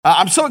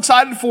I'm so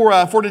excited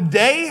for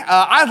today.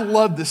 I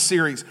love this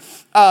series.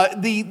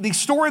 The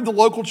story of the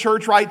local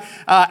church, right?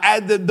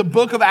 The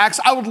book of Acts.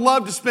 I would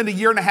love to spend a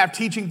year and a half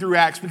teaching through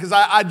Acts because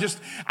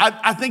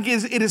I think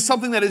it is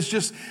something that is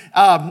just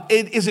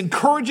it is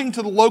encouraging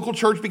to the local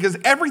church because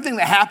everything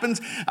that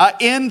happens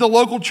in the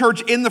local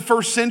church in the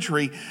first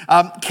century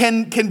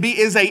can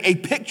be a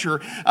picture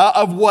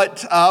of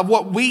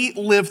what we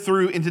live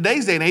through in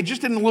today's day and age,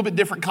 just in a little bit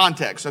different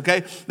context.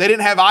 Okay, they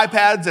didn't have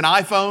iPads and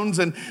iPhones,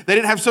 and they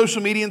didn't have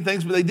social media and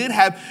things, but they did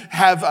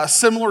have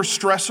similar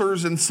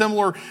stressors and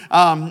similar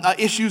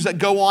issues that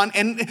go on.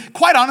 And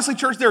quite honestly,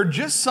 church, there are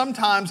just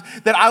sometimes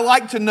that I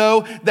like to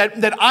know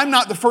that I'm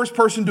not the first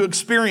person to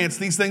experience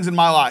these things in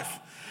my life.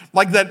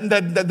 Like that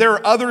there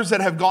are others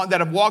that have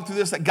walked through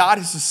this, that God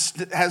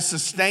has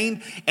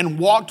sustained and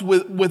walked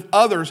with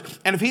others.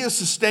 And if he has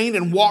sustained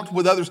and walked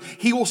with others,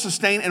 he will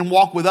sustain and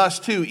walk with us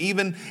too,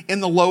 even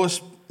in the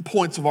lowest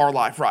points of our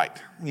life, right?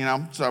 You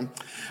know, so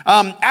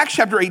Acts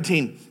chapter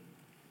 18.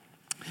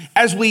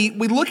 As we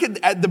look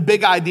at the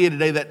big idea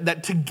today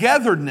that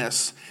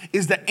togetherness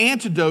is the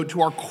antidote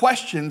to our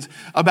questions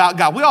about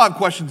God. We all have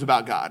questions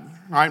about God,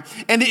 right?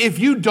 And if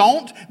you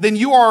don't, then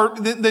you are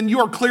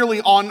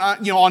clearly on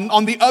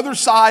the other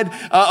side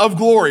of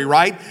glory,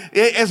 right?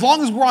 As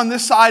long as we're on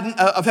this side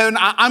of heaven,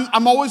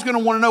 I'm always going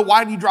to want to know,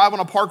 why do you drive on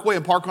a parkway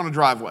and park on a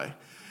driveway?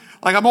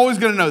 Like, I'm always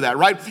going to know that,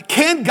 right?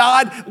 Can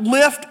God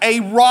lift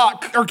a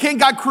rock, or can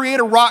God create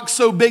a rock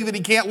so big that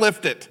he can't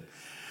lift it?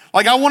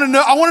 Like, I want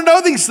to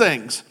know these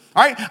things.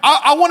 All right,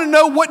 I want to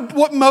know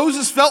what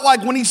Moses felt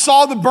like when he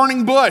saw the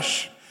burning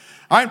bush.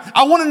 All right,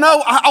 I want to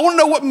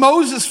know what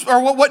Moses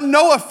or what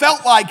Noah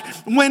felt like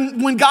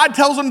when God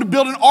tells him to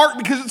build an ark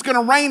because it's going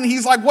to rain, and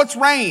he's like, "What's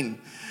rain?"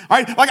 All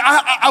right, like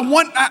I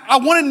want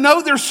to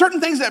know. There's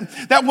certain things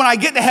that when I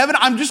get to heaven,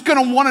 I'm just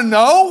going to want to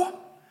know.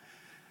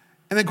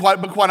 And then quite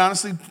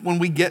honestly, when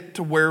we get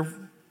to where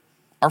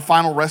our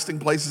final resting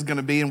place is going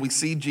to be, and we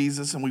see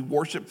Jesus and we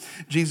worship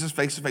Jesus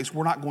face to face,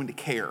 we're not going to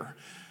care.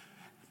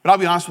 But I'll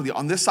be honest with you,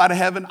 on this side of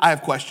heaven, I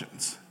have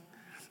questions.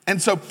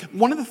 And so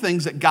one of the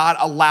things that God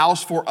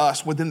allows for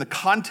us within the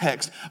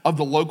context of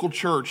the local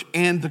church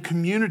and the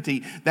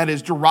community that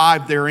is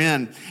derived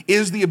therein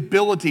is the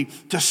ability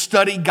to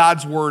study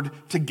God's word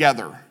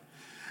together.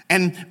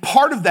 And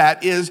part of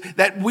that is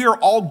that we are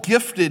all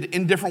gifted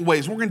in different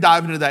ways. We're going to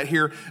dive into that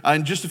here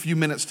in just a few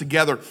minutes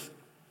together.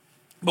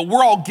 But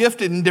we're all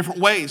gifted in different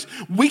ways.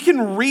 We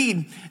can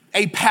read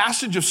a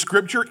passage of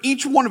scripture,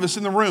 each one of us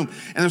in the room,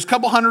 and there's a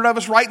couple hundred of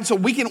us, right? And so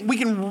we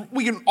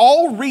can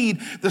all read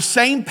the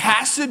same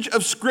passage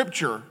of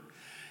scripture,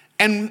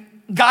 and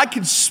God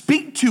can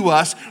speak to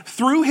us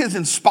through his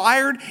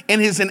inspired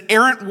and his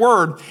inerrant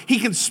word. He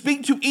can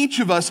speak to each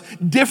of us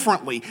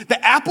differently.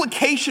 The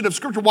application of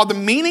scripture, while the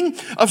meaning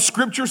of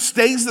scripture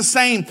stays the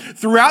same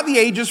throughout the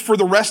ages for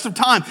the rest of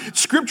time,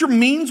 scripture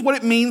means what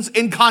it means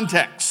in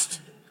context.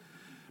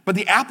 But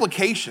the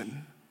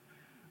application,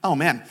 oh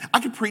man,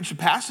 I could preach a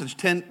passage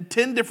 10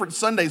 different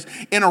Sundays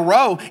in a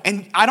row,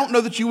 and I don't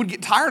know that you would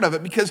get tired of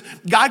it, because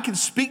God can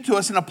speak to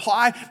us and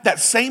apply that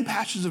same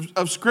passage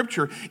of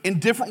scripture in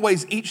different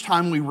ways each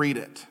time we read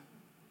it.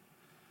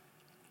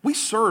 We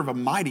serve a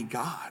mighty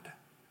God.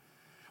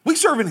 We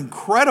serve an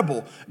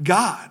incredible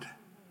God.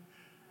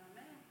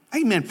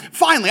 Amen.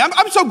 Finally,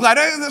 I'm so glad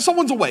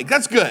someone's awake.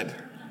 That's good.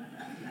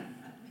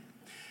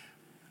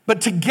 But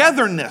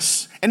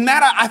togetherness, and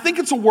Matt, I think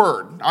it's a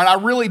word. I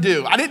really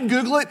do. I didn't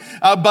Google it,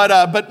 but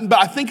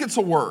I think it's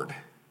a word.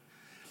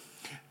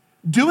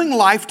 Doing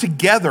life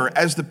together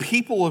as the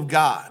people of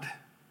God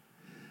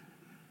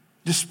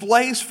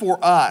displays for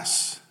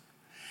us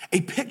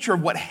a picture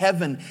of what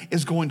heaven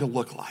is going to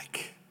look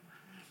like.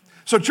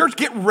 So church,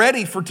 get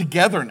ready for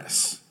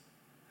togetherness.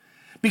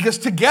 Because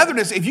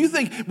togetherness, if you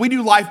think we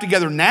do life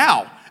together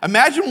now,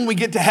 imagine when we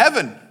get to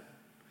heaven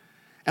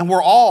and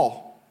we're all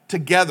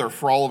together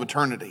for all of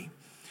eternity.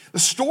 The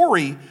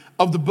story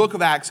of the book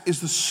of Acts is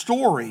the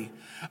story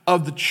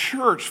of the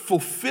church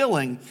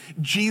fulfilling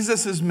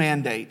Jesus'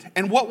 mandate.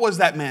 And what was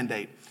that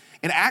mandate?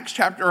 In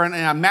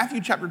Matthew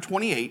chapter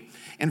 28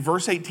 and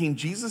verse 18,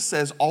 Jesus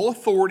says, "All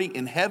authority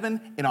in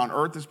heaven and on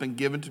earth has been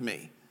given to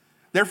me.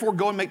 Therefore,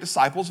 go and make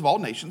disciples of all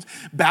nations,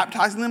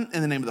 baptizing them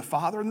in the name of the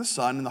Father and the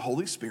Son and the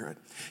Holy Spirit,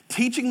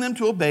 teaching them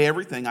to obey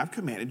everything I've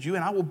commanded you,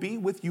 and I will be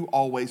with you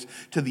always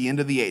to the end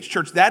of the age."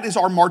 Church, that is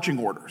our marching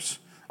orders.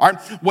 All right,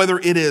 whether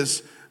it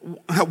is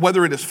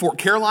Fort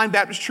Caroline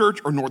Baptist Church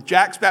or North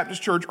Jacks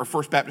Baptist Church or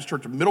First Baptist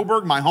Church of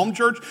Middleburg, my home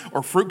church,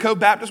 or Fruit Cove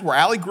Baptist, where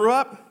Allie grew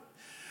up,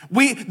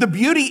 the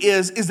beauty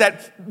is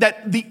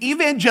that the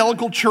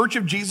evangelical church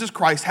of Jesus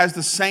Christ has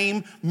the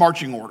same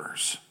marching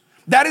orders.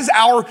 That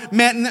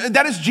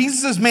is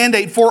Jesus'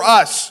 mandate for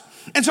us.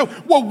 And so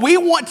what we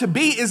want to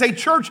be is a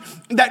church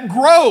that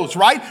grows,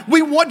 right?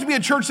 We want to be a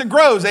church that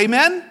grows,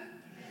 amen?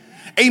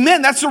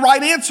 Amen, that's the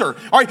right answer.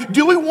 All right,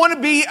 do we want to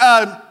be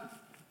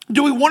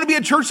Do we want to be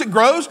a church that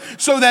grows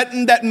so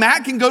that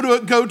Matt can go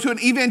to an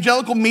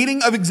evangelical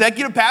meeting of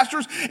executive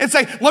pastors and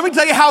say, let me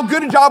tell you how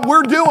good a job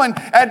we're doing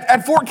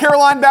at Fort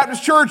Caroline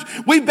Baptist Church.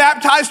 We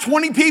baptized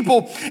 20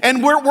 people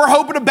and we're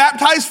hoping to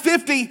baptize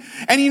 50.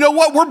 And you know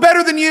what? We're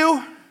better than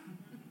you.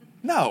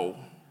 No.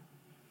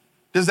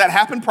 Does that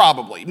happen?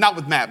 Probably. Not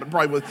with Matt, but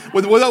probably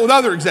with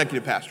other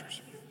executive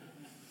pastors.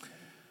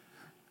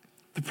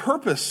 The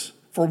purpose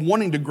for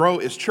wanting to grow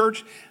is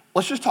church.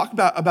 Let's just talk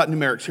about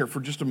numerics here for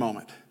just a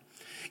moment.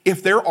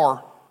 If there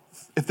are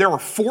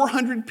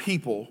 400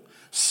 people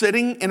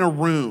sitting in a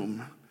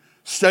room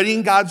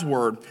studying God's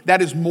word,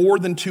 that is more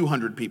than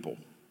 200 people.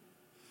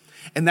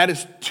 And that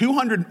is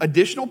 200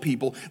 additional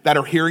people that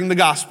are hearing the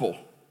gospel.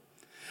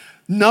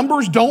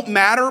 Numbers don't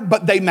matter,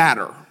 but they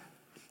matter.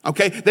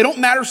 Okay? They don't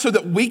matter so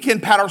that we can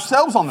pat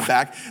ourselves on the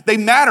back. They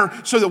matter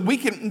so that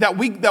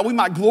we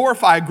might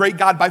glorify a great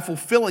God by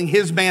fulfilling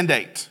his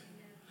mandate.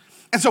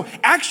 And so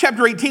Acts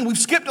chapter 18, we've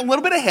skipped a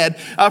little bit ahead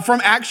from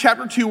Acts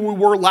chapter 2 where we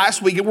were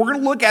last week, and we're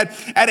going to look at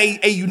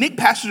a unique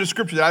passage of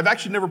scripture that I've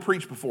actually never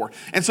preached before.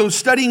 And so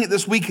studying it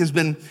this week has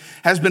been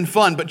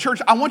fun. But church,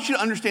 I want you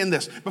to understand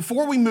this.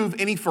 Before we move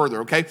any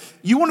further, okay?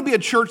 You want to be a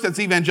church that's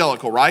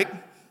evangelical, right?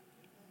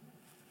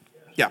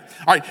 Yeah.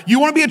 All right. You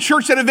want to be a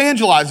church that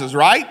evangelizes,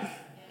 right?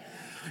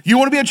 You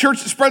want to be a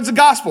church that spreads the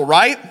gospel,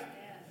 right?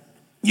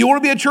 You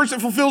want to be a church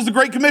that fulfills the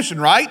Great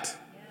Commission, right?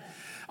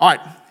 All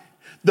right.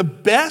 The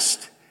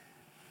best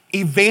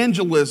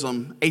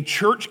evangelism a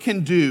church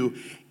can do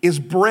is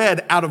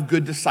bred out of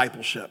good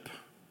discipleship.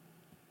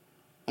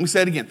 Let me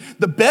say it again.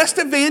 The best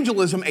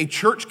evangelism a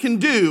church can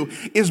do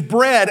is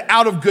bred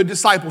out of good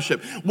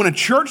discipleship. When a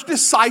church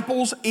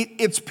disciples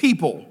its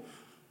people,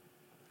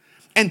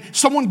 and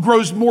someone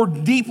grows more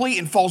deeply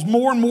and falls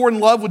more and more in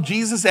love with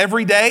Jesus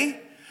every day,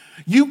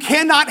 you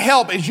cannot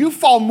help, as you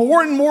fall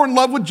more and more in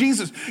love with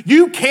Jesus,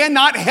 you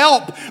cannot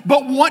help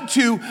but want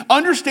to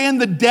understand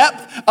the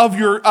depth of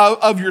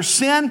your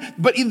sin,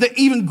 but the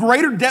even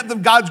greater depth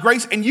of God's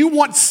grace, and you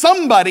want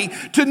somebody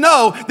to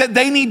know that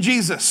they need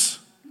Jesus.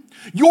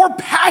 Your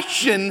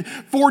passion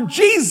for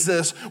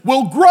Jesus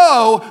will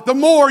grow the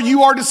more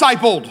you are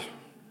discipled.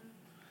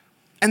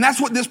 And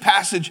that's what this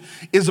passage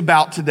is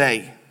about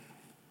today.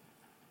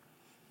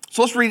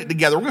 So let's read it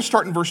together. We're going to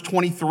start in verse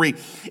 23.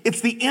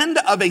 It's the end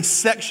of a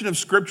section of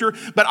scripture,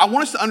 but I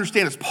want us to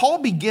understand as Paul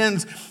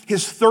begins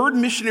his third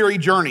missionary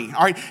journey,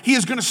 all right, he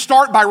is going to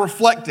start by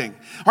reflecting.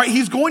 All right,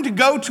 he's going to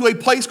go to a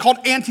place called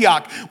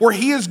Antioch where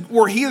he is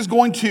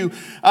going to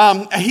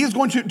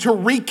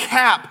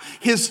recap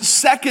his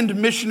second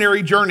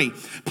missionary journey,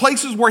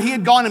 places where he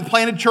had gone and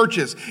planted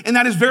churches. And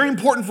that is very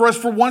important for us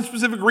for one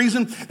specific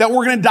reason that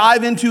we're going to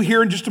dive into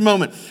here in just a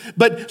moment.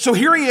 But so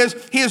here he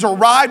has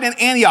arrived in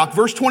Antioch,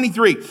 verse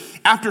 23.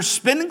 After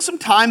spending some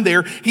time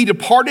there, he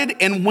departed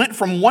and went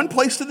from one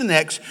place to the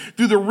next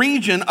through the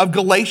region of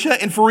Galatia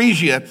and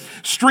Phrygia,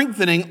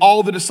 strengthening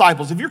all the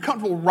disciples. If you're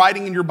comfortable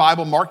writing in your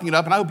Bible, marking it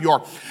up, and I hope you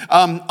are,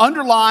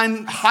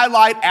 underline,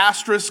 highlight,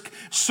 asterisk,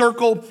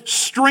 circle,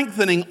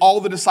 strengthening all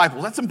the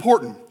disciples. That's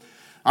important.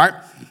 All right.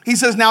 He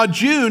says, now a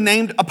Jew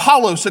named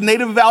Apollos, a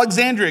native of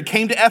Alexandria,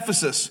 came to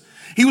Ephesus.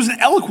 He was an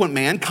eloquent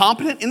man,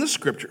 competent in the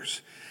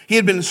scriptures. He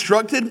had been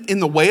instructed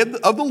in the way of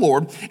the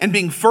Lord, and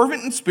being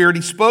fervent in spirit,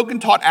 he spoke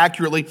and taught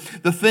accurately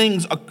the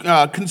things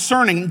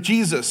concerning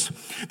Jesus,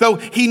 though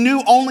he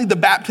knew only the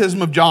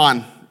baptism of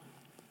John.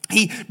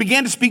 He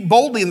began to speak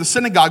boldly in the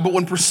synagogue, but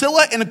when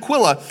Priscilla and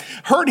Aquila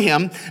heard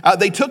him,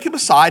 they took him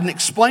aside and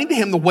explained to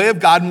him the way of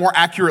God more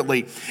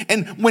accurately.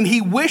 And when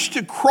he wished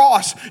to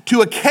cross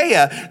to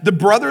Achaia, the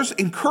brothers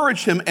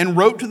encouraged him and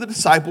wrote to the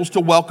disciples to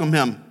welcome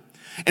him.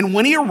 And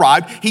when he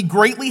arrived, he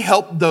greatly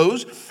helped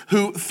those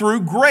who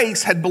through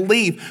grace had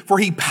believed, for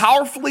he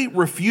powerfully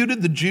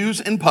refuted the Jews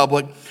in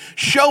public,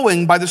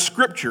 showing by the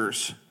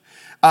scriptures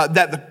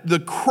that the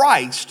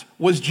Christ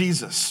was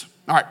Jesus.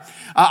 All right,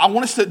 I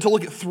want us to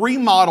look at three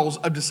models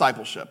of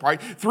discipleship,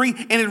 right? It's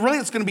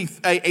going to be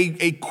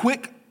a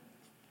quick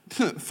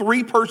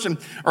three-person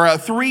or a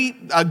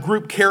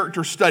three-group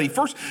character study.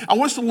 First, I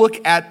want us to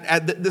look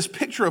at this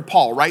picture of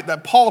Paul, right?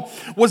 That Paul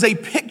was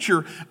had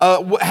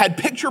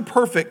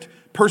picture-perfect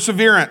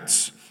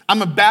perseverance.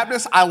 I'm a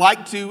Baptist. I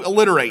like to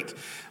alliterate.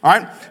 All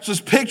right, so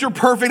it's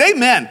picture-perfect.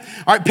 Amen.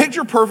 All right,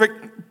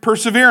 picture-perfect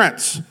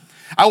perseverance.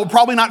 I will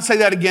probably not say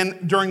that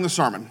again during the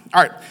sermon.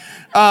 All right.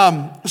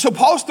 So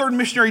Paul's third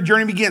missionary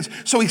journey begins.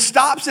 So he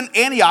stops in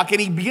Antioch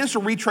and he begins to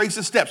retrace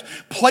his steps.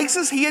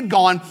 Places he had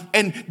gone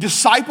and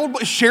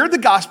shared the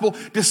gospel,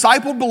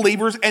 discipled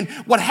believers. And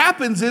what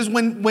happens is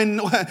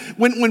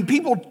when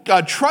people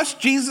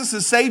trust Jesus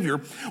as Savior,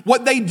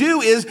 what they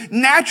do is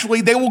naturally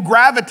they will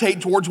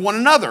gravitate towards one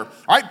another.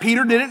 All right,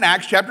 Peter did it in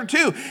Acts chapter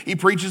 2. He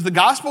preaches the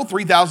gospel,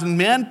 3,000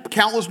 men,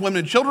 countless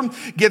women and children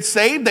get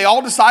saved. They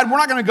all decide we're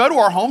not going to go to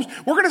our homes.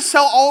 We're going to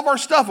sell all of our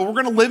stuff and we're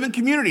going to live in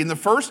community. And the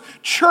first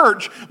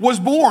church was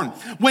born.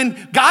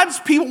 When God's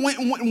people,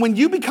 when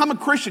you become a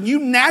Christian, you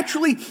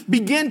naturally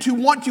begin to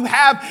want to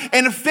have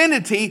an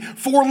affinity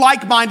for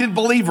like-minded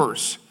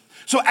believers.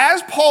 So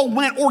as Paul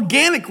went,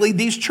 organically,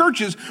 these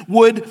churches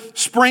would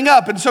spring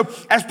up. And so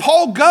as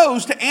Paul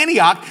goes to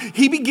Antioch,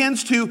 he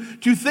begins to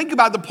think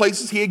about the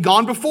places he had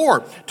gone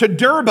before. To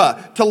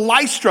Derbe, to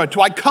Lystra,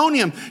 to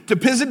Iconium, to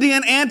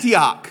Pisidian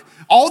Antioch.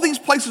 All these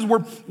places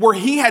where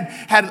he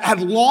had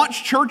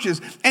launched churches.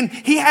 And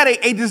he had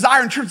a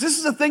desire in church. This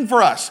is a thing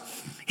for us.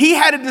 He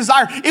had a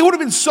desire. It would have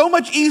been so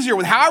much easier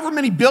with however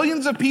many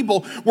billions of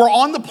people were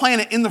on the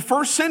planet in the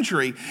first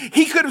century.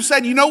 He could have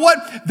said, you know what?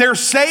 They're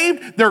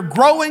saved, they're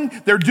growing,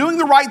 they're doing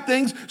the right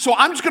things, so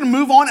I'm just going to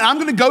move on and I'm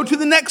going to go to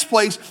the next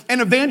place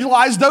and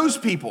evangelize those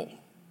people.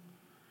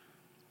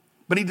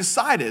 But he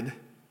decided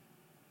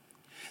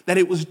that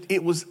it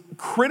was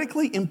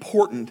critically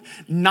important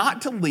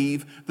not to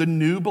leave the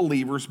new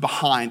believers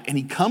behind. And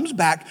he comes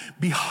back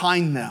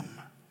behind them.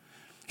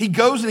 He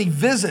goes and he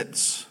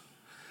visits.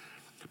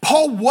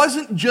 Paul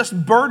wasn't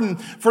just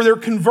burdened for their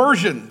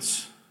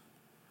conversions.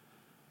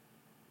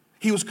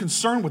 He was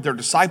concerned with their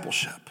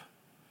discipleship.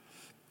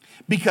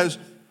 Because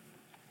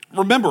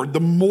remember, the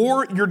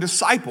more you're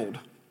discipled,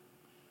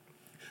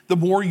 the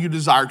more you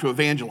desire to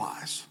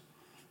evangelize.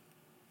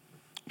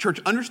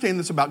 Church, understand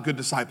this about good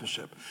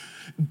discipleship.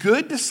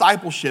 Good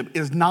discipleship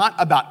is not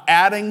about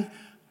adding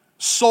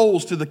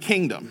souls to the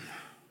kingdom.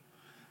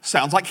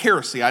 Sounds like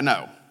heresy, I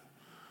know.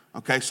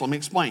 Okay, so let me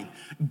explain.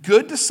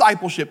 Good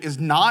discipleship is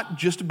not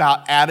just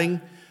about adding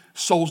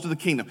souls to the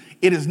kingdom.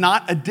 It is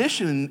not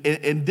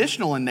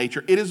additional in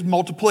nature. It is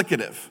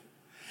multiplicative.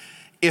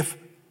 If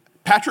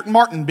Patrick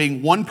Martin,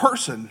 being one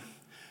person,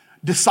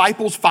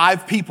 disciples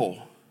 5 people,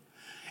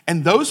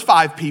 and those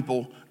 5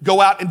 people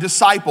go out and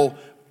disciple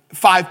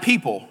 5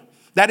 people,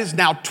 that is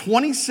now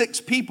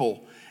 26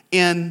 people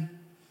in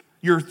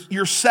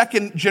your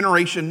second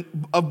generation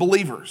of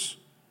believers.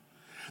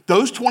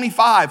 Those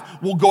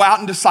 25 will go out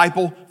and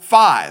disciple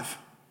 5.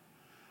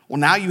 Well,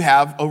 now you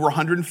have over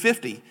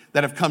 150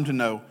 that have come to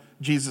know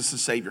Jesus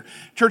as Savior.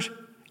 Church,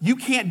 you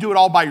can't do it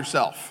all by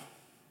yourself.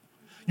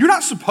 You're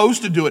not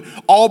supposed to do it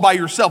all by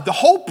yourself. The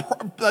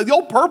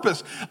whole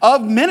purpose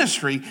of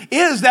ministry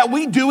is that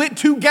we do it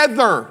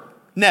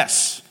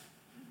togetherness.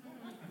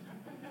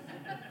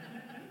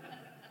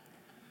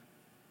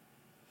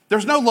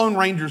 There's no Lone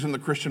Rangers in the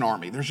Christian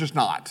army. There's just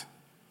not.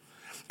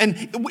 And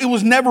it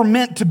was never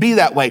meant to be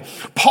that way.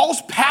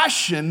 Paul's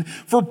passion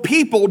for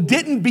people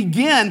didn't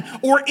begin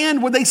or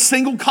end with a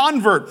single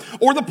convert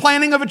or the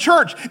planning of a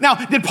church. Now,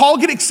 did Paul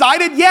get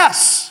excited?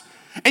 Yes.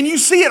 And you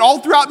see it all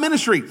throughout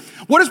ministry.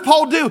 What does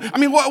Paul do? I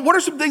mean, what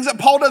are some things that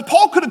Paul does?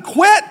 Paul could have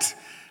quit.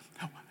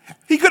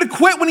 He could have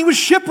quit when he was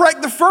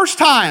shipwrecked the first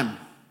time.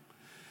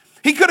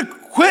 He could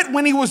have quit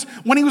when he was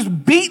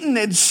beaten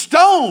and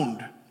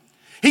stoned.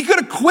 He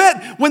could have quit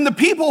when the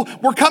people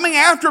were coming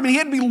after him and he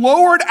had to be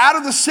lowered out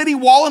of the city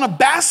wall in a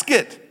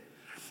basket.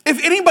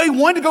 If anybody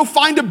wanted to go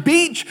find a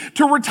beach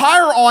to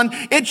retire on,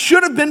 it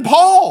should have been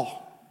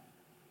Paul.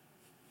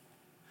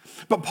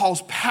 But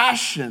Paul's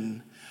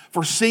passion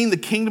for seeing the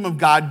kingdom of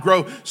God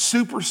grow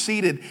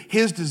superseded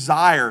his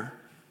desire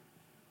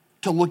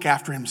to look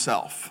after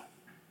himself.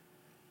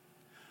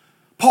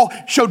 Paul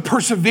showed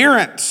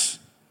perseverance.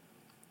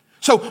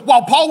 So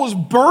while Paul was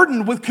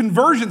burdened with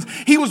conversions,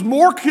 he was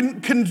more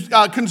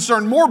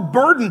concerned, more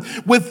burdened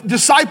with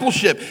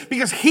discipleship,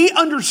 because he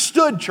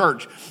understood,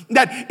 church,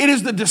 that it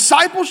is the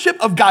discipleship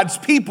of God's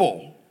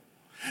people,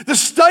 the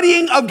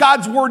studying of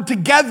God's word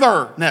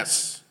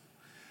togetherness,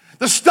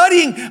 the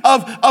studying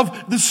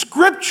of the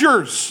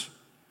scriptures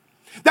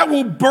that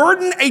will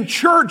burden a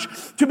church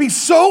to be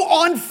so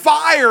on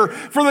fire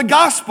for the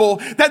gospel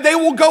that they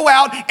will go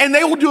out and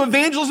they will do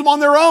evangelism on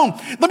their own.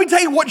 Let me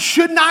tell you what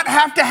should not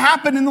have to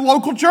happen in the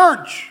local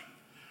church.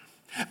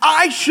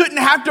 I shouldn't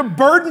have to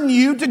burden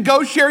you to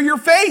go share your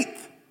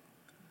faith.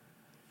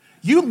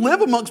 You live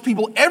amongst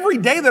people every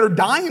day that are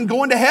dying and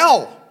going to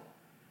hell.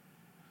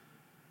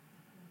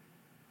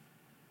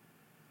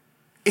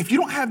 If you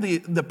don't have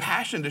the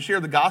passion to share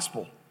the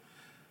gospel,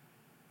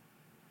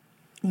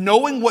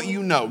 knowing what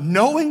you know,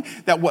 knowing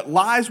that what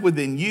lies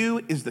within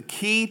you is the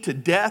key to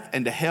death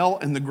and to hell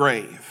and the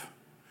grave,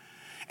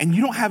 and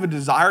you don't have a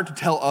desire to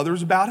tell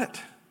others about it,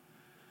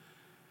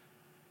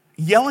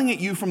 yelling at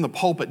you from the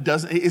pulpit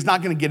is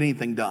not going to get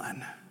anything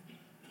done.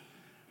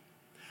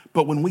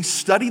 But when we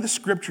study the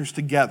scriptures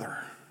together,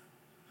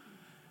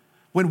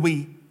 when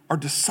we are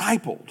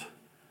discipled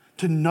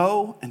to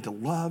know and to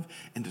love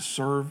and to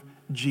serve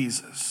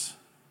Jesus,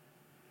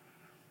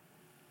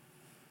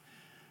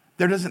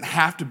 there doesn't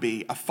have to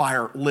be a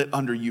fire lit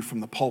under you from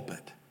the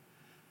pulpit.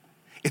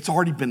 It's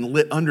already been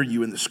lit under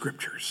you in the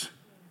scriptures.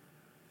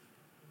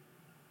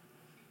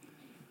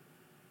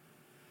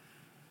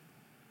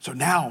 So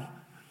now,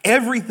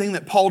 everything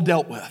that Paul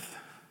dealt with,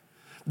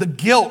 the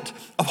guilt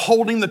of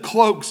holding the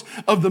cloaks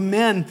of the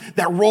men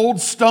that rolled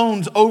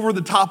stones over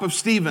the top of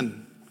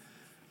Stephen,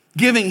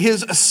 giving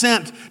his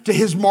assent to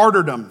his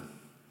martyrdom,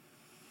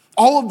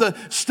 all of the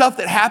stuff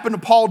that happened to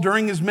Paul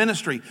during his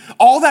ministry,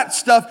 all that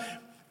stuff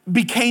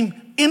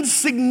became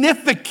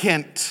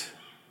insignificant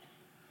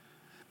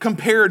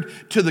compared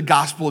to the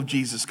gospel of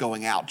Jesus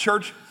going out.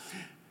 Church,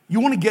 You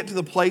want to get to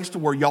the place to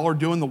where y'all are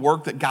doing the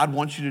work that God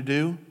wants you to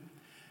do?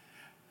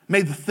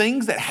 May the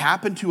things that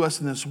happen to us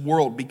in this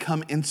world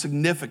become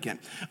insignificant,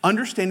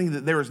 understanding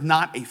that there is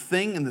not a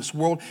thing in this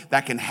world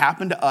that can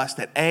happen to us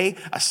that a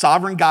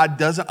sovereign God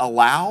doesn't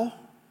allow,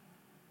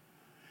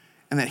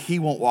 and that he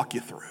won't walk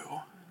you through.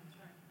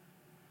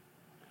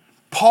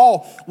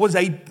 Paul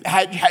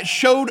had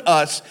showed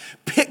us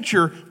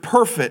picture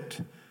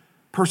perfect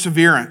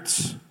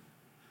perseverance.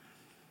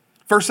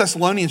 1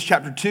 Thessalonians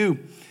chapter 2,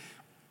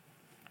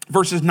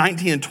 verses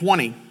 19 and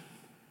 20.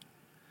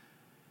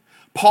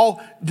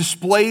 Paul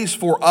displays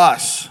for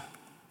us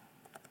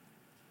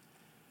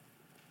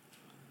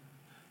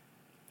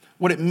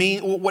what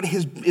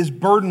his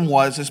burden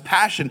was, his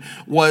passion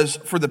was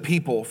for the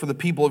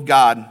people of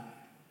God.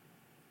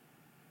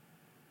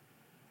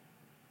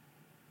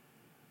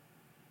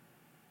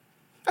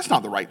 That's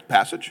not the right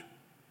passage.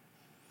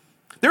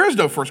 There is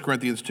no 1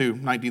 Corinthians 2,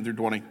 19 through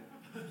 20.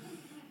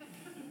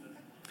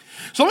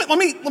 So let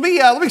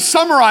me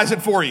summarize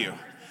it for you,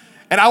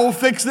 and I will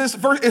fix this.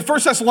 1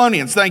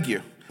 Thessalonians, thank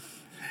you.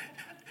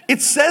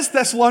 It says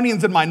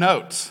Thessalonians in my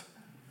notes.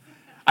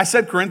 I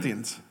said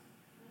Corinthians.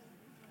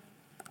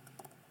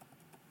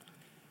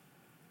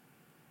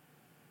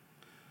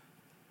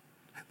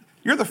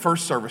 You're the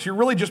first service. You're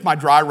really just my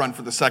dry run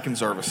for the second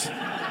service.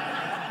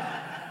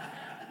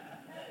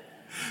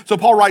 So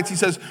Paul writes, he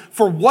says,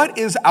 "For what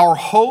is our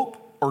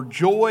hope or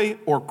joy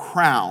or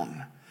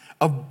crown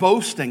of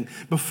boasting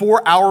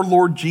before our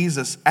Lord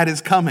Jesus at his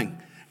coming?"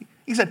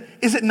 He said,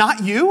 "Is it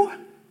not you?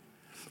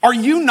 Are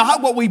you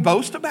not what we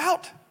boast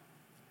about?"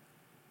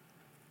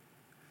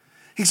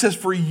 He says,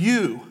 "For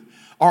you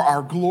are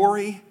our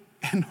glory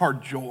and our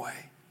joy."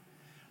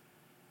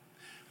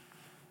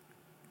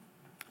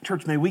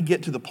 Church, may we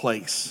get to the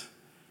place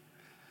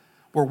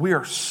where we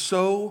are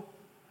so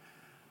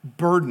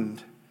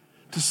burdened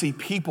to see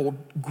people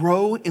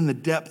grow in the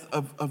depth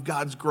of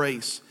God's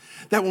grace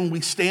that when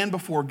we stand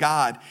before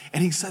God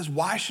and he says,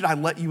 "Why should I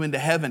let you into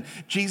heaven?"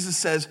 Jesus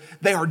says,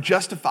 "They are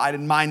justified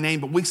in my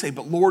name." But we say,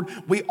 "But Lord,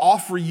 we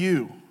offer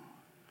you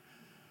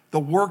the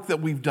work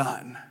that we've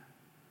done.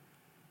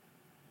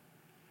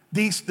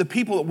 The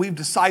people that we've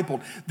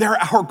discipled, they're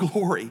our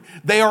glory.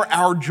 They are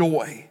our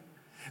joy.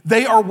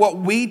 They are what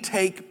we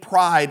take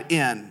pride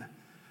in.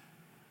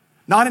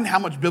 Not in how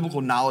much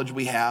biblical knowledge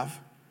we have,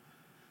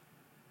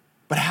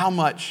 but how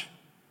much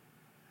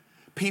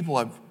people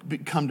have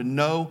come to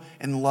know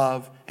and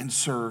love and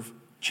serve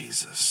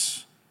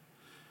Jesus."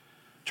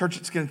 Church,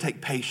 it's going to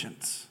take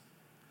patience.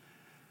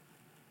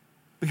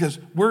 Because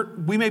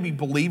we may be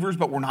believers,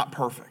 but we're not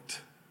perfect.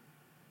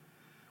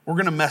 We're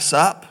going to mess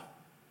up.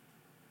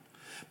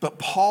 But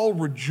Paul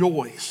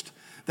rejoiced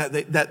that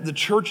the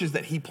churches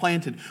that he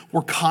planted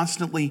were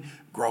constantly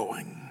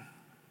growing.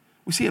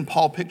 We see in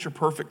Paul picture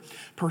perfect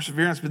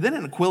perseverance, but then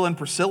in Aquila and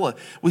Priscilla,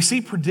 we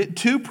see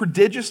two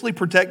prodigiously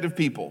protective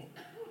people.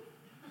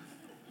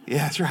 Yeah,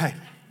 that's right.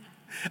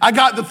 I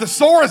got the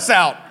thesaurus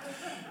out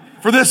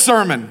for this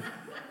sermon.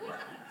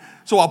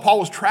 So while Paul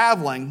was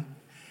traveling,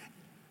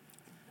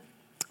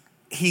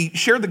 he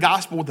shared the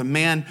gospel with a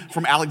man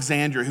from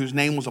Alexandria whose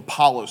name was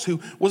Apollos, who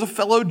was a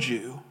fellow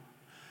Jew.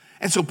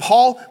 And so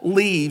Paul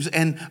leaves,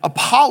 and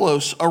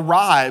Apollos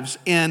arrives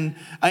in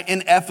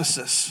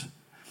Ephesus.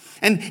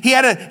 And he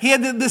had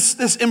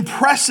this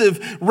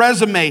impressive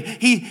resume.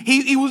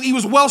 He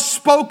was well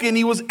spoken.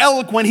 He was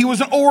eloquent. He was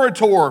an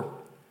orator.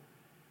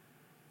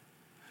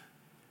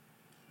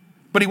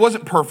 But he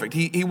wasn't perfect.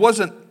 He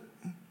wasn't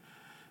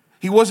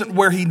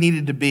where he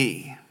needed to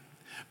be.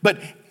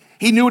 But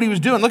he knew what he was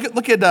doing.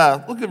 Look at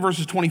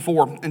verses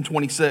 24 and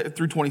 26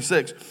 through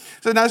 26.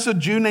 So now this is a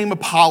Jew named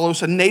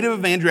Apollos, a native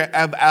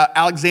of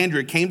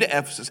Alexandria, came to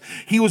Ephesus.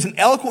 He was an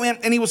eloquent man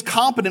and he was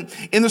competent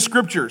in the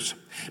scriptures.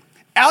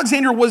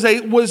 Alexandria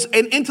was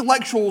an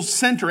intellectual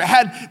center. It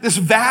had this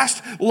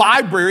vast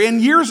library,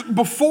 and years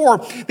before,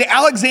 the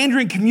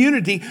Alexandrian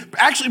community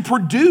actually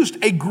produced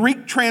a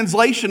Greek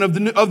translation of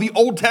the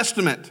Old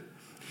Testament.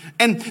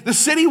 And the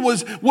city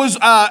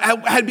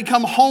had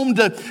become home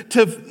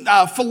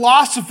to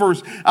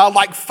philosophers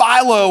like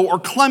Philo or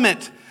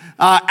Clement,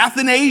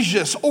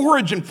 Athanasius,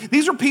 Origen.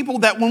 These are people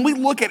that when we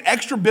look at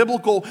extra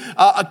biblical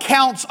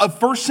accounts of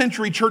first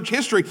century church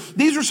history,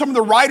 these are some of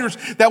the writers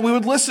that we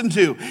would listen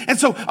to. And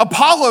so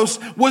Apollos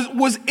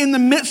was in the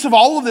midst of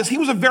all of this. He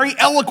was a very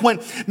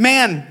eloquent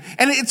man.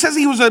 And it says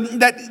he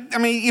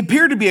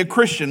appeared to be a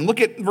Christian.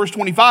 Look at verse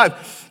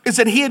 25. It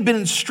said he had been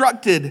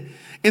instructed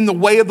in the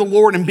way of the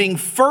Lord and being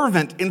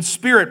fervent in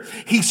spirit.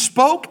 He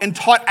spoke and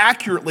taught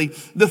accurately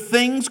the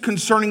things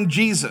concerning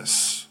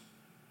Jesus.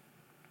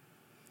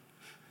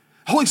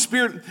 Holy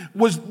Spirit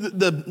was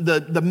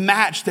the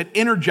match that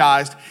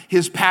energized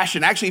his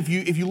passion. Actually,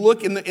 if you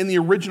look in the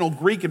original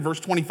Greek in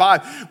verse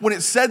 25, when it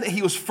said that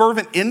he was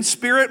fervent in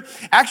spirit,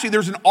 actually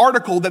there's an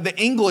article that the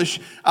English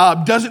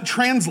doesn't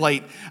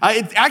translate.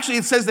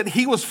 It says that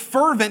he was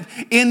fervent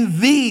in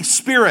the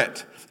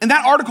Spirit. And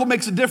that article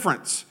makes a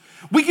difference.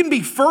 We can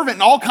be fervent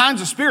in all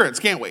kinds of spirits,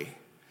 can't we?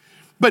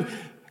 But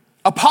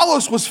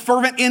Apollos was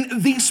fervent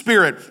in the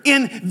Spirit,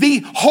 in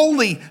the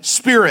Holy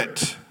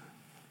Spirit.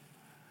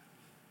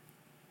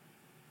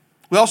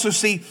 We also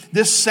see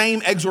this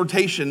same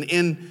exhortation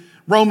in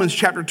Romans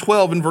chapter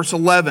 12 and verse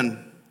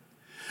 11.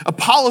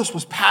 Apollos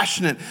was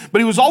passionate, but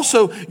he was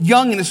also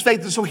young in his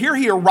faith. And so here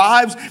he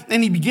arrives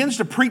and he begins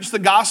to preach the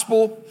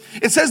gospel.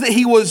 It says that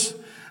he was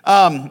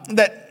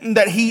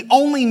that he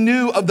only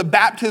knew of the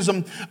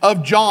baptism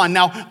of John.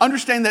 Now,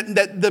 understand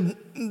that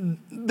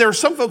there are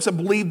some folks that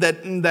believe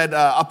that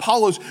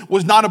Apollos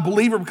was not a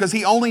believer because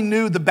he only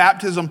knew the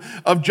baptism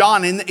of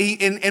John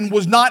and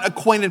was not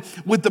acquainted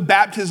with the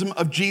baptism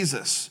of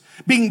Jesus,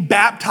 being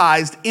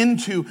baptized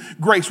into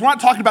grace. We're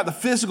not talking about the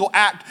physical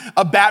act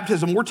of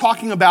baptism. We're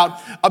talking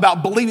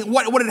about believing.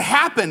 What had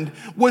happened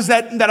was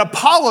that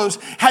Apollos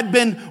had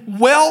been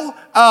well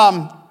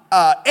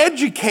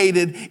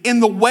educated in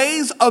the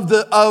ways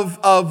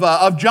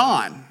of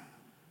John,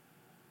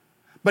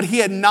 but he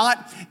had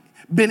not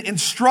been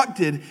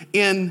instructed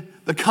in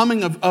the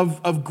coming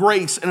of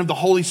grace and of the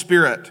Holy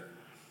Spirit.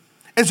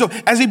 And so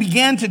as he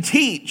began to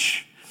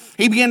teach,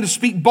 he began to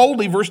speak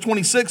boldly, verse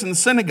 26, in the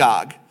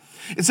synagogue.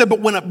 It said, but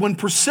when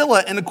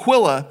Priscilla and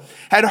Aquila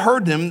had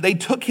heard him, they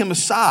took him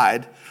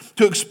aside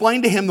to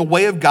explain to him the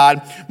way of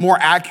God more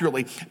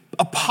accurately.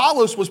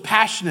 Apollos was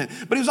passionate,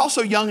 but he was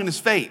also young in his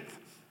faith.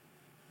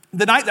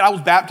 The night that I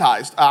was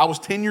baptized, I was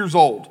 10 years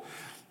old.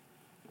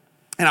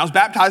 And I was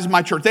baptized in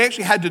my church. They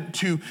actually had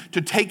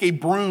to take a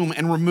broom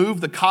and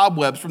remove the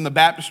cobwebs from the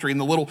baptistry in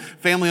the little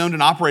family-owned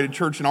and operated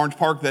church in Orange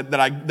Park that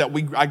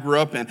I grew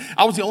up in.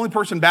 I was the only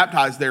person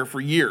baptized there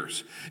for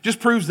years. Just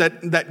proves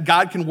that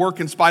God can work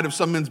in spite of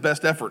some men's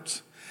best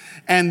efforts.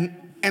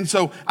 And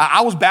so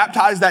I was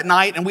baptized that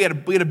night, and we had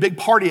a big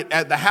party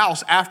at the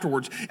house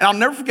afterwards. And I'll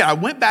never forget, I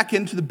went back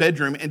into the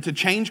bedroom and to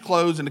change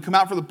clothes and to come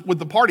out with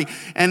the party.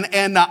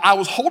 And I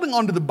was holding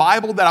onto the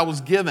Bible that I was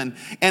given,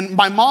 and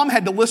my mom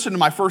had to listen to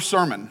my first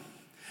sermon.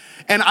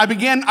 And I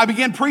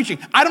began preaching.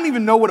 I don't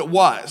even know what it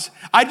was.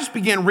 I just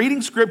began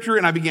reading scripture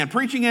and I began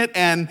preaching it,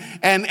 and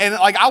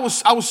like I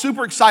was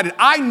super excited.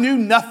 I knew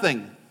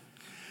nothing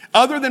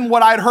other than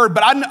what I had heard.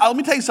 But let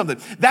me tell you something.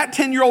 That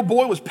 10-year-old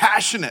boy was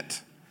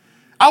passionate.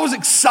 I was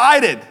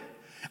excited.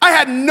 I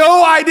had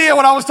no idea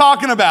what I was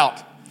talking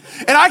about.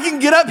 And I can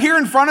get up here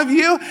in front of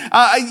you.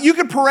 You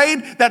could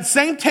parade that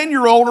same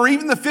 10-year-old or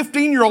even the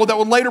 15-year-old that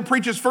would later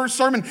preach his first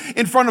sermon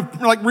in front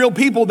of like real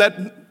people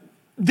that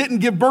didn't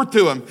give birth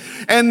to him.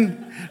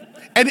 And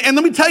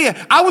let me tell you,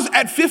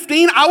 at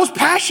 15, I was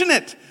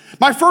passionate.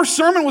 My first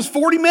sermon was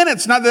 40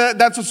 minutes. Not that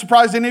that's a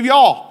surprise to any of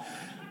y'all.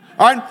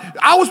 All right.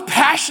 I was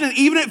passionate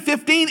even at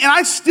 15, and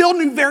I still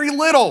knew very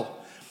little.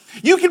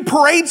 You can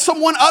parade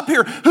someone up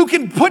here who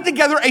can put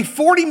together a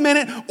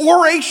 40-minute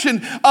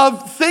oration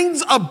of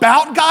things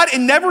about God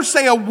and never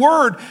say a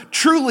word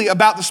truly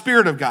about the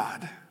Spirit of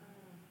God.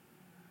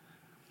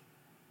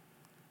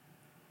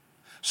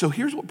 So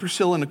here's what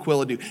Priscilla and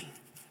Aquila do.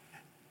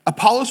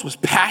 Apollos was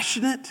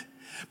passionate,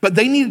 but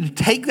they needed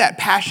to take that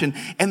passion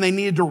and they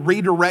needed to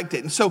redirect it.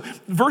 And so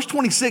verse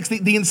 26,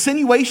 the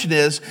insinuation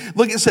is,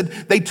 look, it said,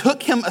 they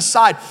took him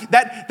aside.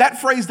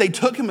 That phrase, they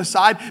took him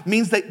aside,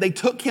 means that they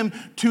took him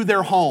to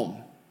their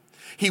home.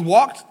 He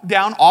walked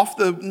down off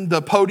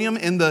the podium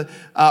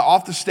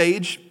off the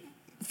stage,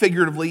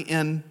 figuratively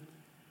in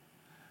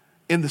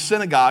the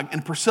synagogue,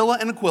 and Priscilla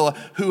and Aquila,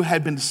 who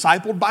had been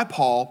discipled by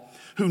Paul,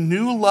 who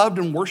knew, loved,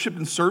 and worshiped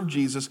and served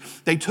Jesus,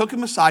 they took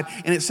him aside,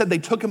 and it said they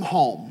took him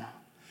home.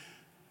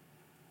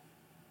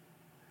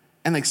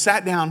 And they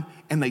sat down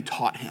and they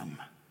taught him.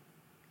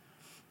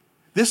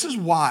 This is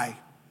why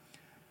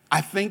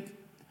I think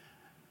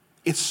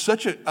it's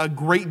such a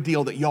great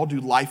deal that y'all do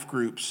life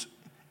groups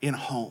in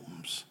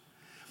homes.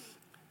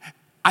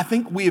 I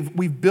think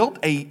we've built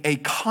a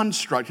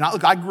construct. Now,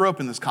 look, I grew up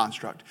in this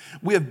construct.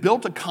 We have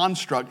built a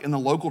construct in the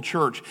local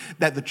church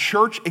that the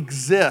church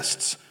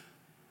exists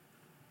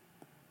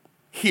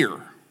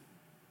here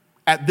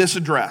at this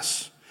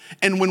address.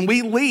 And when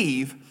we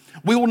leave,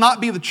 we will not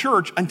be the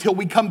church until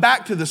we come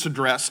back to this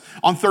address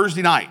on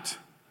Thursday night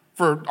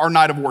for our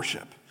night of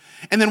worship.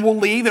 And then we'll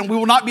leave, and we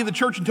will not be the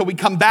church until we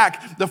come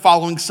back the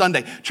following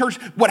Sunday. Church,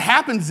 what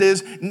happens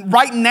is,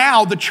 right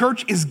now, the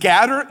church is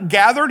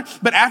gathered,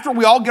 but after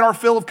we all get our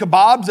fill of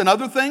kebabs and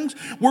other things,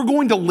 we're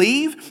going to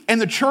leave,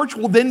 and the church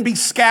will then be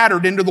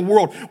scattered into the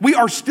world. We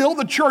are still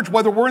the church,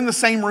 whether we're in the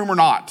same room or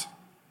not.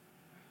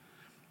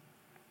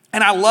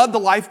 And I love the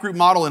life group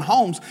model in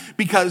homes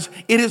because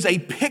it is a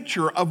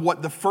picture of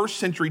what the first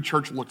century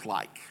church looked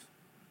like.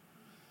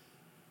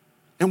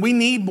 And we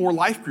need more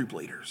life group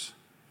leaders.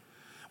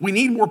 We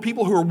need more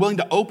people who are willing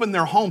to open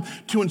their home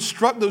to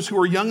instruct those who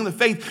are young in the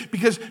faith.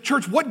 Because,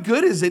 church, what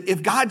good is it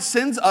if God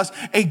sends us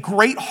a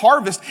great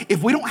harvest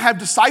if we don't have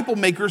disciple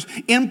makers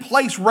in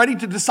place ready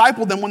to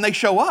disciple them when they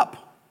show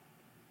up?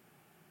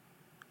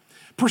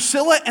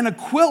 Priscilla and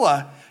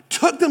Aquila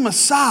took them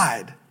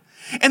aside,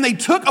 and they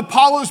took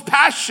Apollos'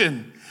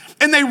 passion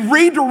and they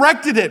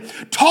redirected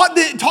it, taught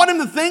him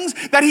the things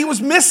that he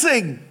was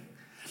missing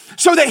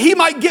so that he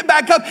might get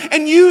back up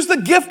and use the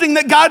gifting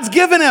that God's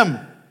given him.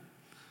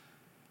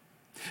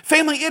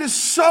 Family, it is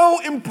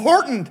so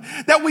important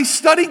that we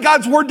study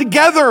God's word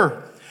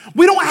together.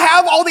 We don't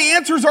have all the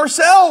answers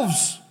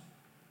ourselves.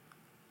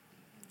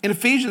 In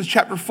Ephesians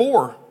chapter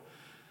 4,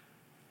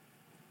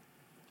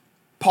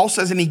 Paul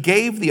says, and he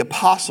gave the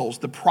apostles,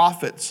 the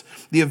prophets,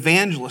 the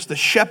evangelists, the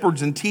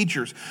shepherds and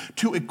teachers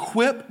to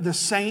equip the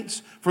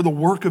saints for the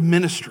work of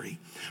ministry,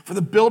 for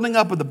the building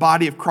up of the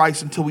body of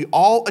Christ until we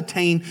all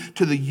attain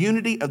to the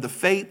unity of the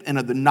faith and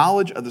of the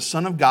knowledge of the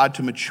Son of God,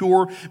 to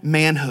mature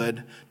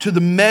manhood, to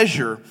the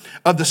measure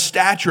of the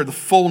stature, the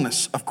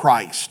fullness of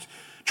Christ.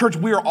 Church,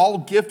 we are all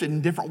gifted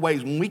in different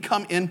ways. When we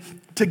come in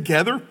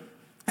together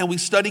and we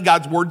study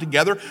God's word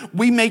together,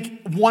 we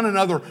make one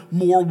another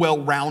more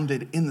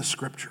well-rounded in the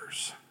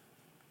scriptures.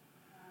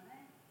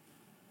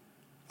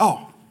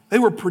 Oh, they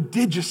were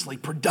prodigiously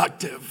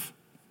productive.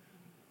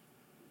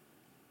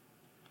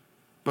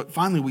 But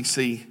finally we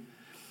see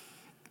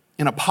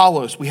in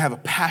Apollos, we have a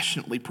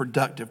passionately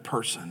productive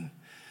person.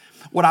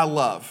 What I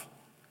love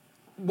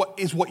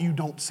is what you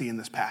don't see in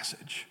this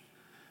passage.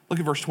 Look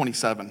at verse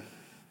 27.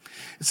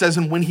 It says,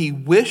 and when he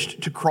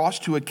wished to cross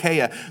to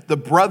Achaia, the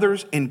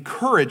brothers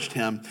encouraged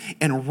him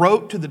and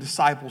wrote to the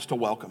disciples to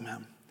welcome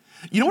him.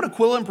 You know what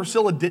Aquila and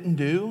Priscilla didn't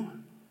do?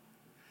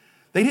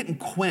 They didn't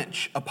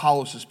quench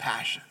Apollos'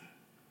 passion.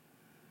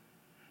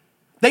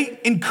 They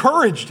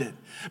encouraged it,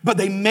 but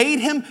they made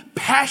him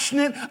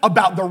passionate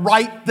about the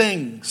right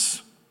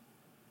things.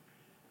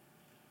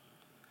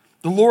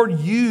 The Lord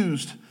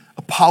used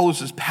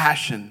Apollos'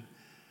 passion,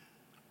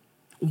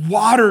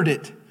 watered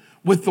it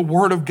with the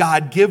word of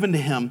God given to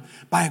him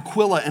by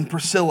Aquila and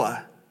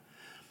Priscilla.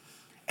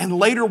 And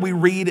later we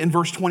read in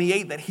verse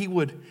 28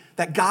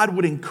 that God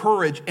would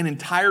encourage an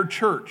entire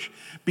church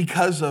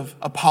because of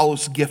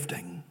Apollos'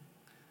 gifting.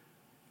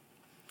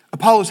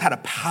 Apollos had a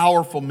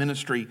powerful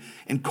ministry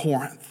in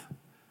Corinth.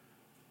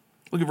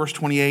 Look at verse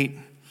 28. It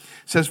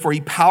says, for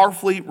he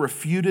powerfully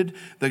refuted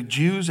the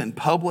Jews in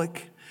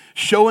public,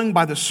 showing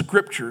by the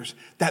scriptures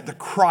that the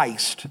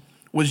Christ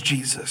was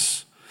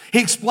Jesus. He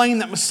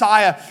explained that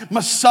Messiah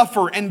must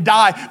suffer and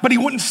die, but he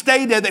wouldn't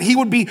stay dead, that he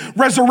would be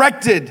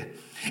resurrected.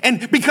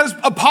 And because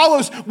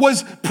Apollos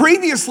was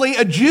previously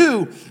a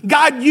Jew,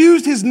 God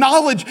used his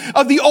knowledge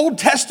of the Old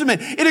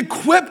Testament. It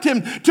equipped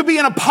him to be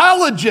an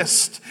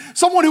apologist,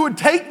 someone who would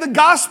take the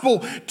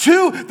gospel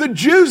to the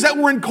Jews that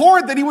were in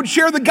Corinth, that he would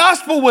share the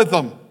gospel with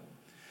them.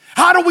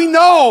 How do we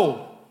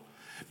know?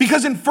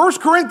 Because in 1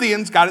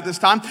 Corinthians, got it this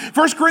time,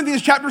 1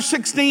 Corinthians chapter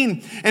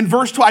 16 and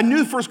verse 12, I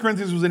knew 1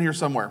 Corinthians was in here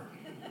somewhere.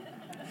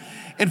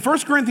 In 1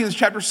 Corinthians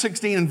chapter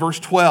 16 and verse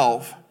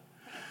 12,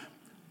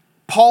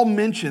 Paul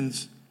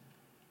mentions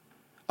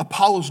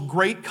Apollos'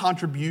 great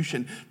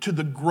contribution to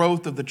the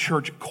growth of the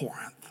church at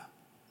Corinth.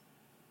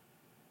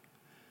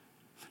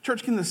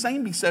 Church, can the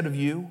same be said of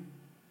you?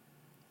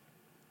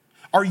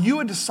 Are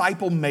you a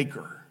disciple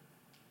maker?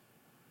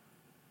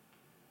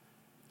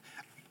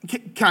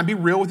 Can I be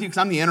real with you? Because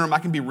I'm the interim, I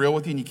can be real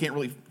with you and you can't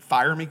really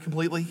fire me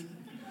completely.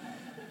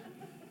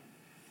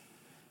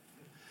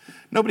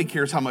 Nobody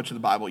cares how much of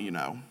the Bible you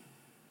know.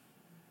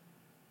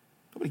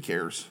 Nobody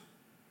cares.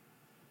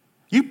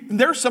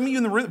 There are some of you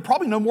in the room that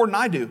probably know more than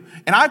I do.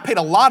 And I paid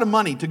a lot of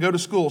money to go to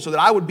school so that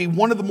I would be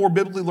one of the more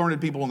biblically learned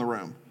people in the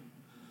room.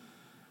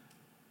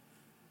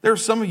 There are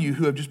some of you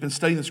who have just been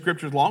studying the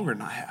scriptures longer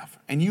than I have,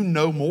 and you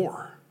know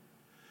more.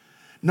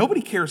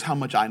 Nobody cares how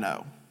much I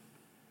know.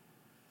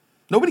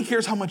 Nobody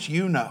cares how much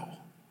you know.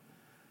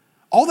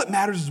 All that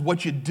matters is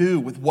what you do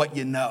with what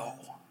you know.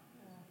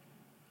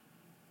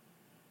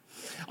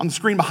 On the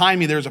screen behind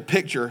me, there's a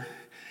picture.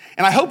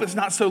 And I hope it's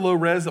not so low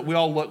res that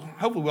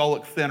hopefully we all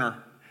look thinner.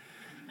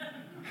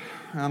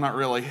 No, not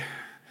really.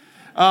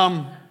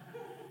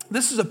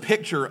 This is a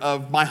picture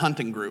of my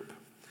hunting group.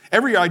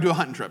 Every year I do a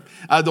hunting trip.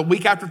 The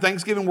week after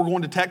Thanksgiving, we're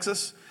going to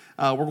Texas.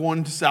 We're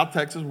going to South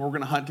Texas. We're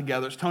going to hunt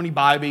together. It's Tony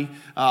Bybee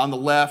on the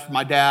left,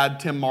 my dad,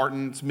 Tim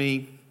Martin, it's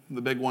me,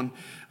 the big one.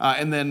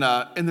 And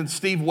then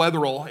Steve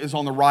Wetherill is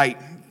on the right.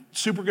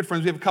 Super good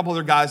friends. We have a couple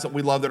other guys that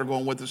we love that are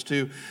going with us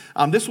too.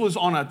 This was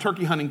on a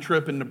turkey hunting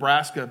trip in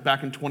Nebraska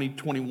back in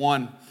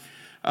 2021.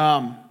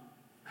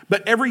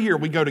 But every year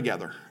we go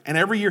together, and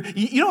every year,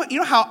 you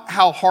know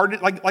how hard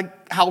it,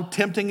 like how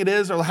tempting it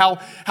is, or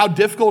how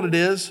difficult it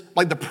is,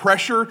 like the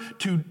pressure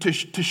to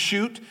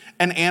shoot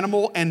an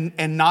animal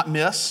and not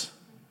miss.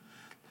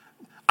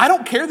 I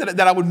don't care that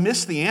I would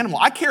miss the animal.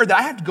 I care that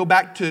I have to go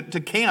back to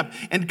camp,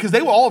 and because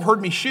they will all have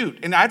heard me shoot,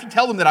 and I have to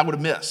tell them that I would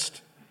have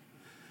missed.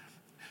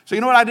 So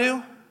you know what I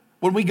do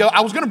when we go?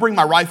 I was going to bring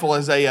my rifle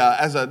as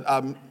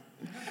a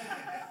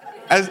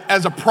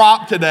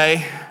prop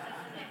today.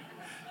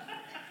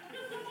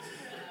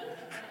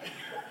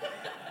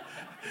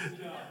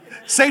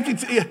 Safety,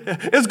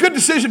 it was good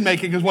decision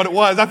making is what it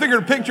was. I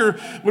figured a picture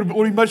would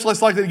be much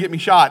less likely to get me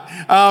shot.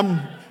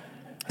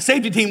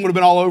 Safety team would have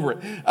been all over it.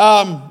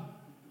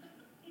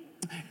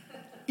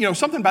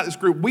 Something about this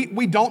group,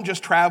 we don't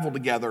just travel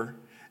together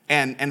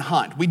and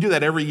hunt. We do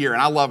that every year,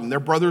 and I love them. They're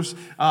brothers,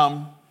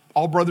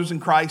 all brothers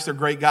in Christ. They're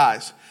great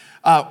guys.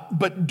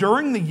 But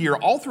during the year,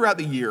 all throughout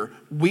the year,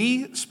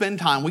 we spend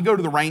time, we go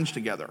to the range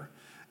together.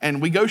 And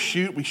we go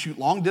shoot. We shoot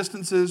long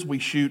distances. We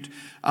shoot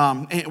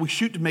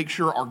to make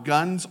sure our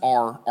guns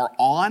are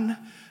on.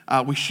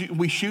 We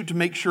shoot to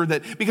make sure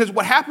that, because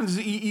what happens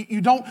is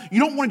you don't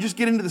want to just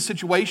get into the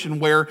situation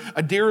where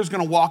a deer is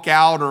going to walk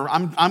out, or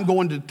I'm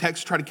going to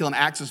Texas to try to kill an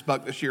axis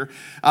buck this year.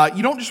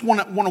 You don't just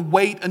want to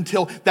wait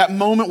until that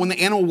moment when the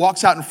animal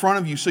walks out in front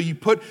of you. So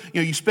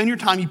you spend your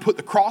time, you put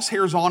the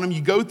crosshairs on them,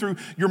 you go through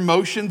your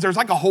motions. There's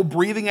like a whole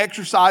breathing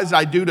exercise that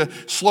I do to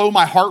slow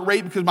my heart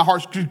rate because my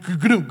heart's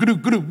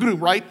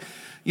right?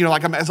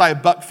 As I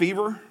have buck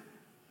fever.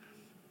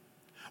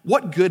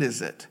 What good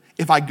is it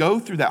if I go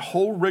through that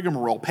whole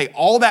rigmarole, pay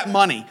all that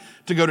money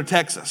to go to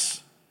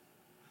Texas,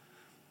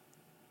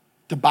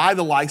 to buy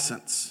the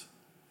license,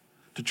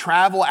 to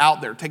travel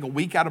out there, take a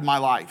week out of my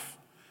life,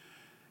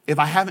 if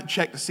I haven't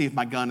checked to see if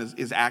my gun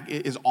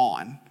is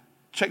on,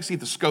 check to see if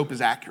the scope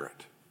is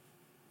accurate?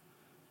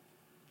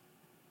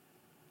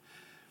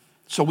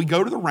 So we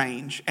go to the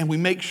range and we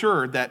make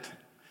sure that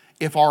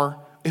if our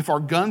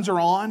guns are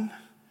on,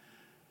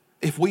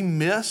 if we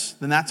miss,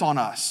 then that's on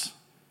us.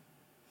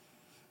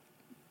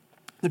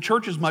 The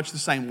church is much the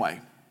same way.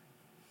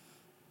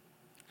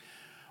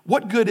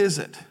 What good is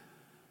it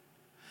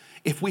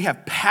if we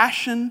have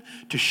passion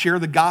to share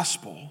the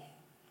gospel,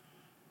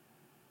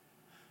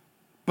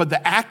 but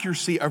the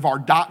accuracy of our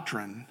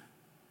doctrine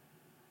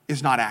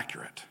is not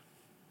accurate?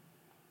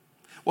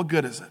 What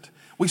good is it?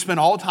 We spend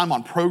all the time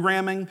on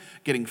programming,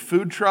 getting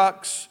food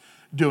trucks,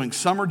 doing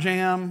summer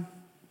jam,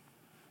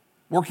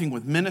 working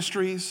with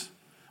ministries.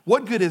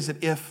 What good is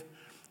it if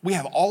we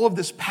have all of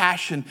this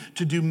passion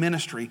to do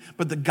ministry,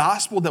 but the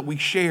gospel that we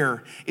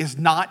share is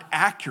not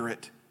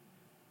accurate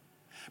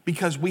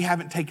because we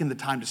haven't taken the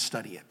time to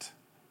study it?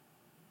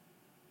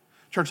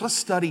 Church, let's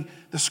study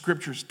the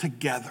scriptures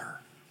together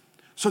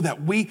so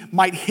that we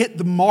might hit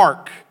the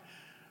mark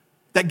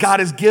that God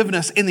has given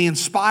us in the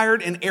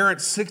inspired and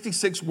inerrant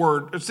 66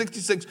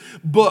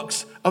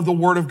 books of the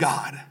Word of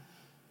God.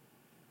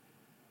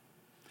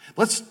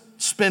 Let's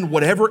spend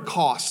whatever it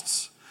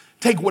costs,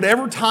 take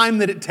whatever time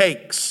that it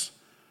takes,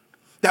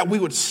 that we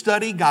would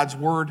study God's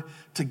Word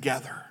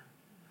together,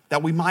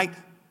 that we might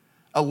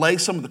allay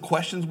some of the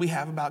questions we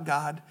have about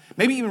God,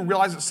 maybe even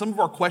realize that some of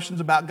our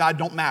questions about God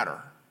don't matter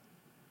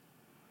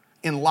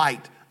in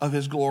light of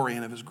His glory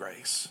and of His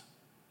grace.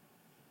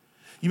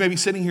 You may be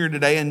sitting here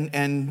today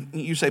and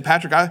you say,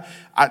 Patrick,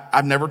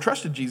 I've never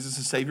trusted Jesus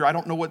as Savior. I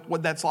don't know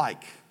what that's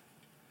like.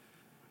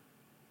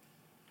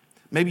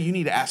 Maybe you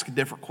need to ask a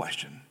different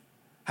question.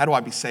 How do I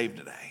be saved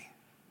today?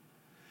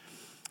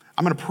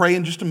 I'm going to pray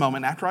in just a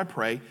moment. After I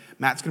pray,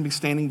 Matt's going to be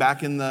standing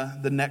back in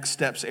the next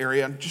steps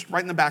area, just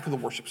right in the back of the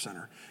worship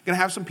center. Going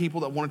to have some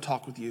people that want to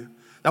talk with you,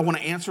 that want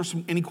to answer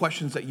any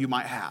questions that you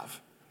might have.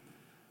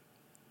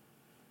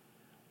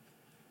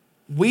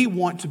 We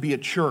want to be a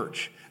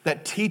church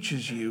that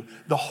teaches you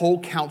the whole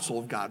counsel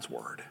of God's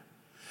Word.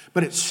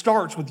 But it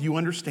starts with you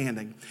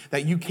understanding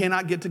that you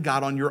cannot get to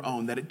God on your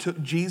own, that it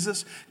took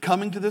Jesus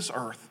coming to this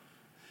earth,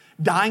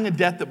 dying a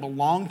death that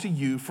belonged to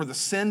you for the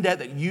sin debt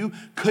that you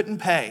couldn't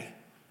pay,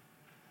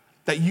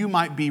 that you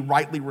might be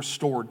rightly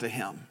restored to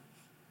Him.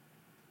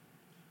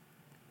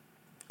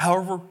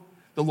 However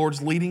the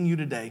Lord's leading you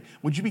today,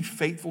 would you be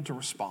faithful to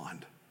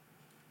respond?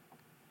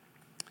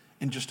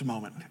 In just a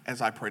moment, as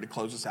I pray to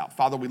close us out.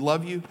 Father, we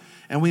love you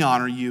and we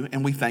honor you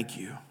and we thank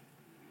you.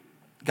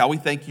 God, we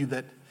thank you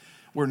that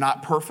we're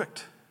not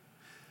perfect,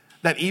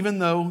 that even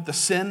though the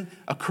sin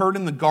occurred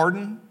in the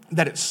garden,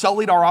 that it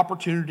sullied our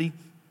opportunity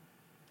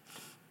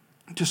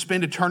to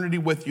spend eternity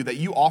with you, that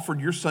you offered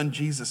your Son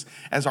Jesus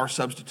as our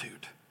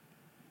substitute.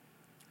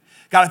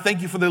 God, I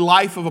thank you for the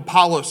life of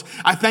Apollos.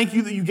 I thank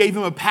you that you gave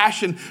him a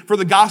passion for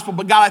the gospel.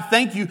 But God, I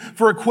thank you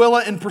for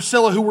Aquila and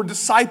Priscilla who were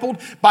discipled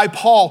by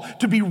Paul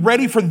to be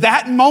ready for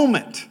that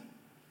moment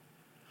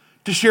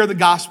to share the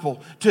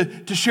gospel,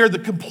 to share the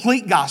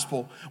complete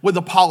gospel with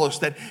Apollos,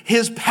 that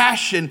his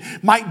passion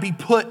might be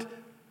put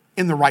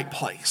in the right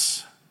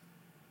place.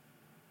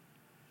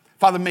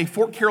 Father, may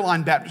Fort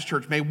Caroline Baptist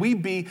Church, may we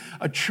be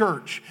a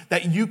church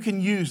that you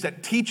can use,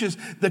 that teaches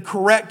the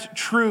correct,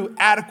 true,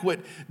 adequate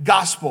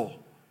gospel.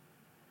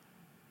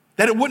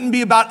 That it wouldn't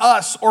be about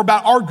us or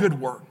about our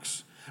good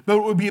works, but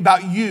it would be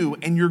about you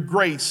and your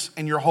grace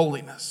and your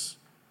holiness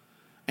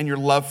and your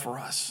love for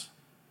us.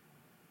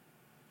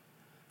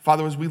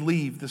 Father, as we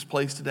leave this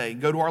place today,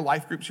 go to our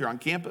life groups here on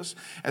campus,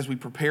 as we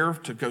prepare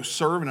to go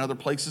serve in other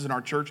places in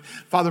our church,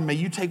 Father, may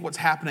you take what's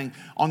happening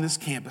on this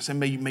campus and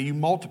may you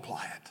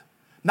multiply it.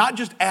 Not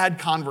just add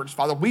converts,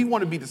 Father. We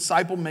want to be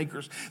disciple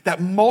makers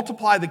that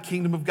multiply the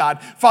kingdom of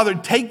God. Father,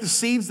 take the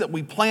seeds that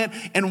we plant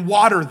and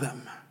water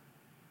them,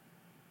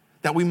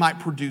 that we might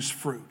produce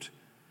fruit,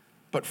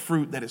 but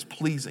fruit that is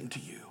pleasing to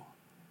you.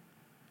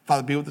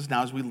 Father, be with us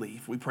now as we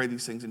leave. We pray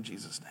these things in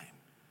Jesus'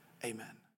 name. Amen.